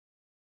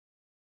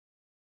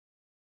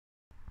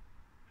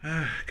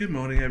Good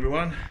morning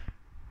everyone.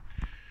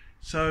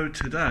 So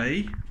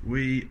today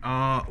we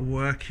are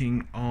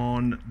working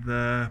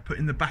on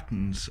putting the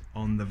battens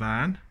on the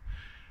van.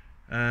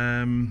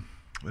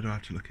 Where do I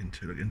have to look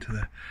into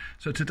there?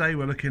 So today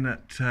we're looking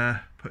at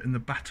putting the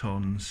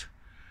batons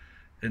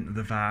into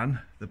the van.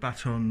 The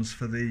batons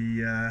for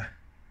the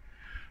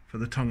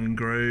tongue and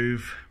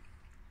groove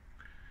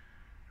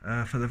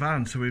for the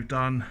van. So we've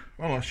done,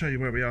 well, I'll show you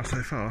where we are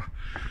so far.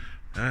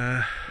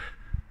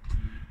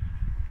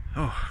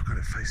 Oh, I've got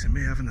it facing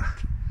me, haven't I?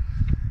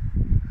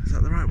 Is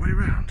that the right way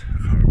round? I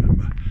can't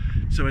remember.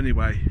 So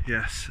anyway,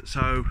 yes,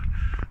 so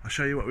I'll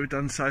show you what we've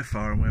done so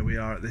far and where we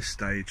are at this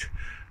stage.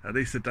 At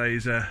least the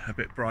days are a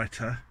bit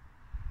brighter,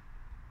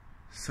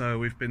 so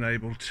we've been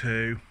able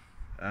to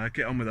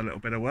get on with a little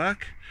bit of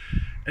work.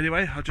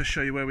 Anyway, I'll just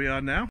show you where we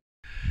are now.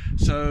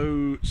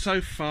 So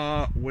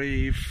far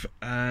we've,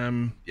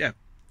 yeah,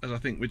 as I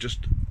think we've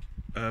just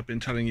been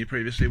telling you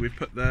previously, we've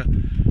put the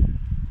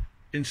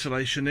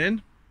insulation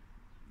in.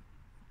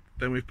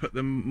 Then we've put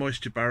the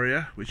moisture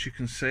barrier, which you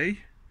can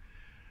see,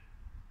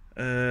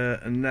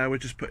 and now we're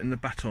just putting the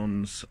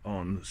batons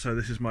on. So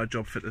this is my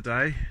job for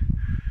today,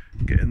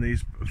 getting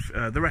these,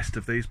 the rest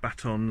of these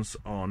batons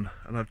on.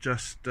 And I've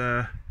just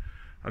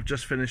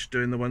finished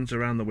doing the ones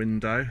around the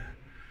window.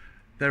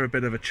 They're a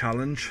bit of a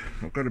challenge,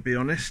 I've got to be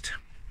honest.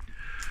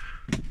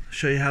 I'll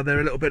show you how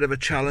they're a little bit of a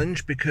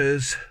challenge,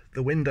 because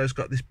the window's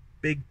got this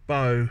big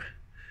bow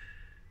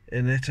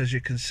in it, as you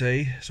can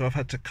see. So I've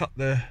had to cut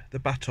the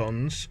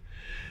batons.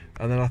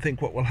 And then I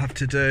think what we'll have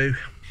to do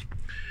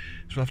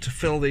is we'll have to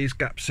fill these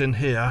gaps in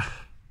here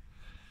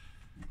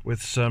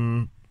with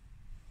some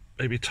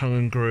maybe tongue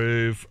and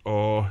groove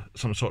or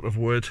some sort of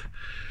wood,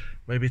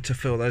 maybe to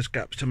fill those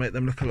gaps to make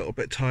them look a little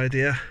bit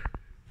tidier.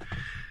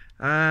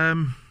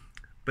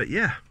 But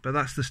yeah, but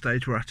that's the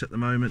stage we're at the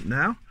moment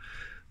now.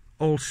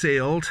 All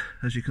sealed,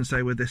 as you can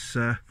see, with this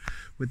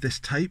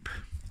tape.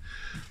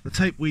 The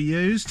tape we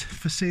used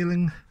for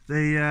sealing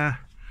the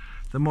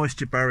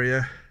moisture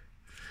barrier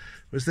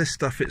was this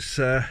stuff. It's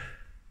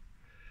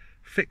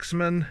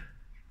Fixman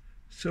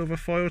silver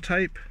foil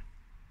tape.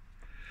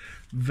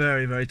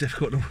 Very, very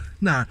difficult to,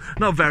 no,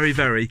 not very,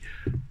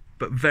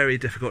 but very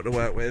difficult to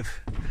work with,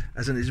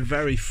 as in it's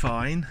very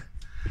fine,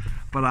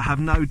 but I have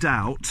no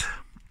doubt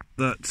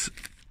that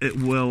it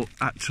will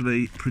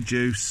actually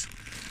produce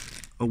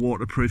a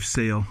waterproof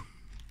seal.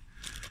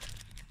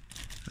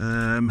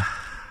 But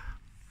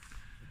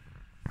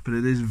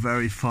it is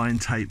very fine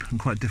tape and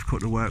quite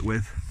difficult to work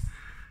with.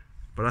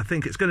 But I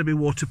think it's going to be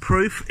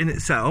waterproof in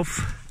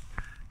itself,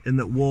 in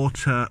that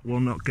water will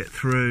not get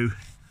through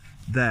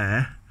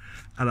there,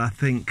 and I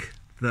think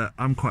that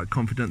I'm quite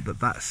confident that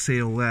that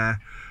seal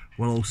there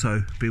will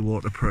also be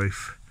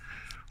waterproof,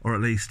 or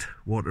at least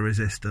water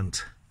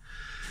resistant,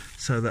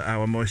 so that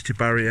our moisture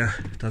barrier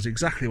does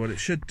exactly what it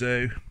should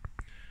do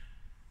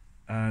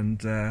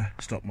and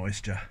stop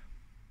moisture.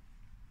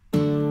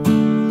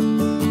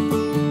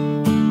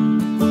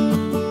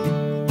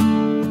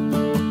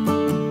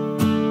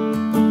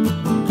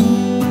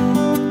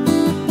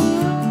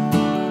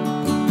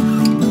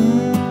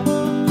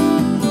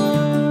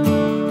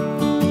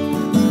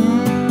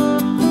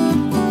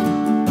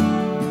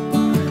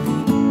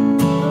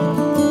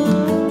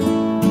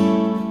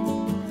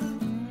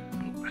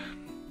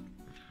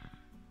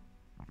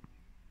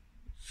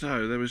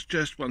 So there was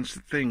just one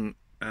thing,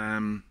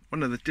 one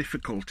of the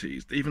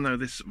difficulties, even though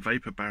this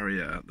vapor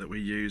barrier that we're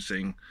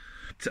using,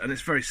 and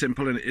it's very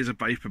simple and it is a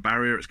vapor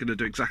barrier, it's going to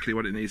do exactly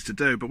what it needs to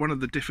do, but one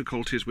of the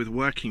difficulties with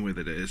working with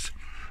it is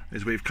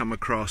we've come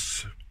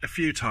across a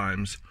few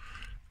times,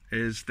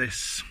 is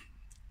this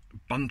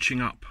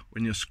bunching up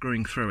when you're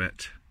screwing through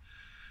it.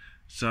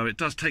 So it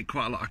does take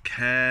quite a lot of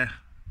care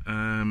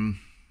in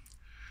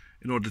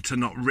order to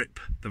not rip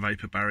the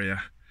vapor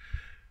barrier.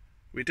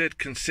 We did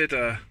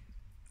consider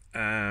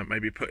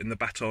maybe putting the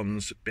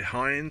batons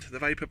behind the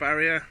vapor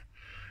barrier.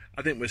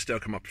 I think we'll still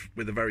come up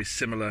with a very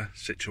similar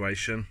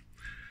situation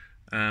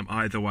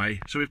either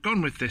way. So we've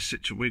gone with this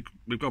we've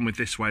gone with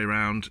this way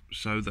around,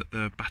 so that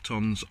the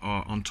batons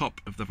are on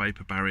top of the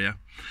vapor barrier.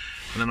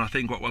 And then I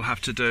think what we'll have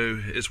to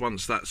do is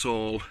once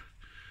all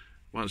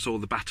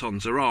the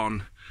batons are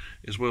on,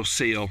 is we'll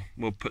seal.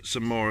 We'll put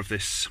some more of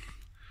this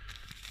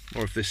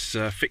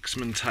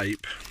Fixman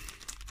tape.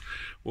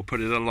 We'll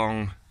put it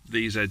along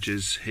these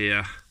edges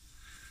here,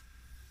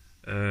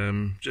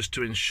 just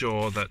to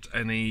ensure that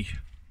any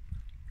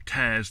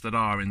tears that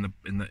are in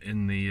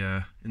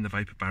the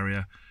vapor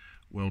barrier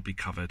will be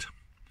covered.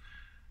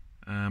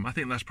 I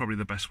think that's probably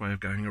the best way of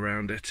going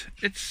around it.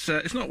 It's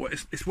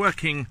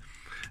working,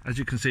 as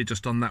you can see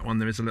just on that one.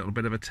 There is a little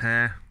bit of a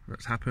tear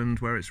that's happened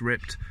where it's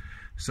ripped,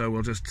 so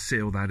we'll just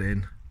seal that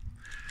in.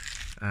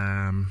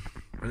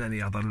 With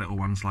any other little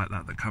ones like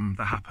that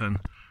that happen,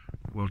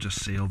 we'll just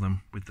seal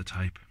them with the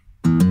tape.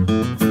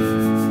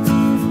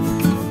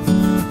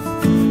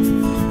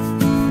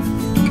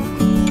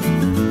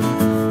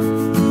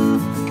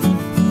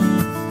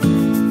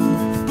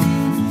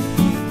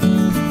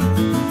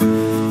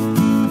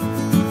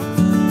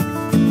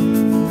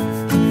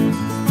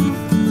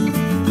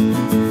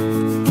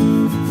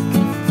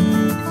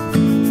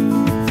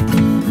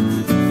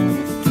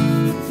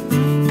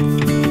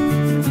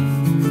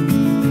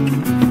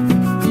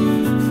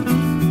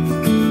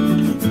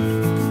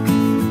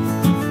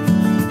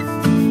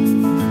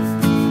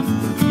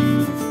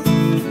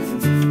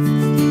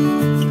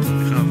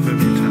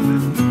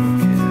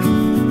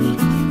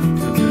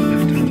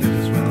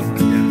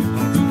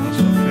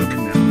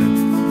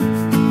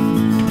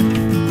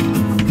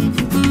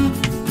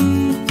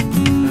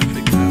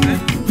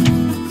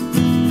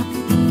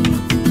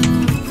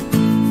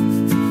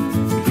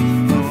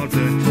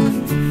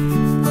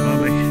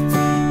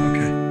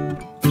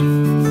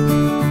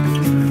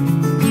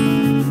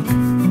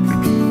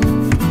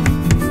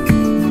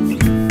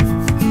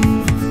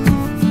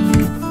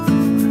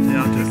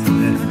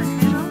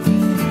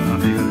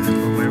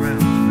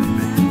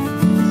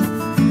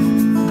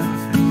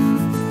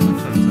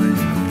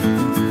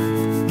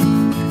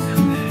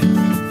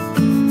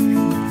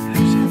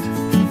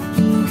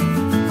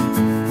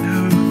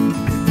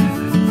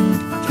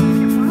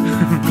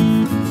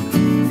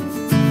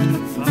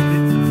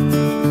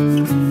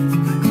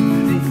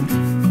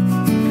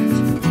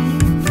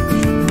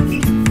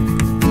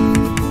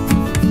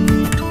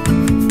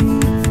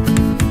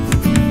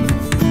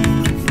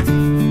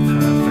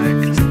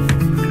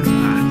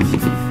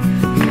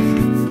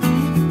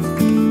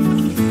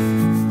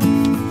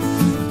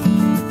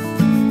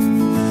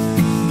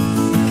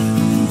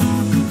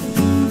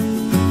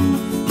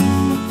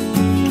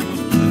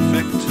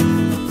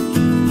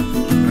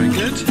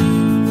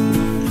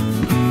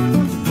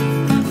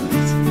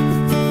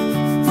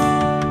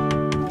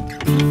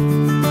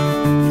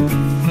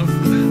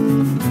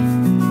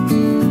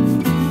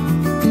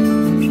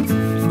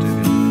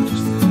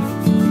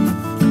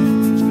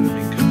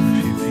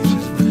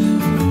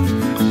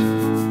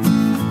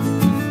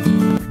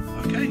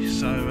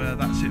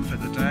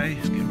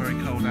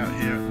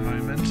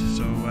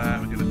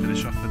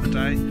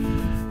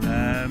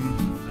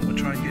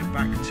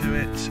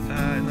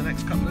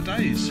 of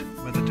days,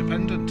 weather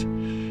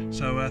dependent.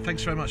 So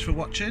thanks very much for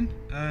watching,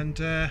 and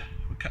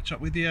we'll catch up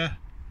with you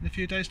in a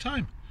few days'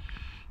 time.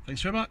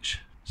 Thanks very much.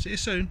 See you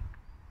soon.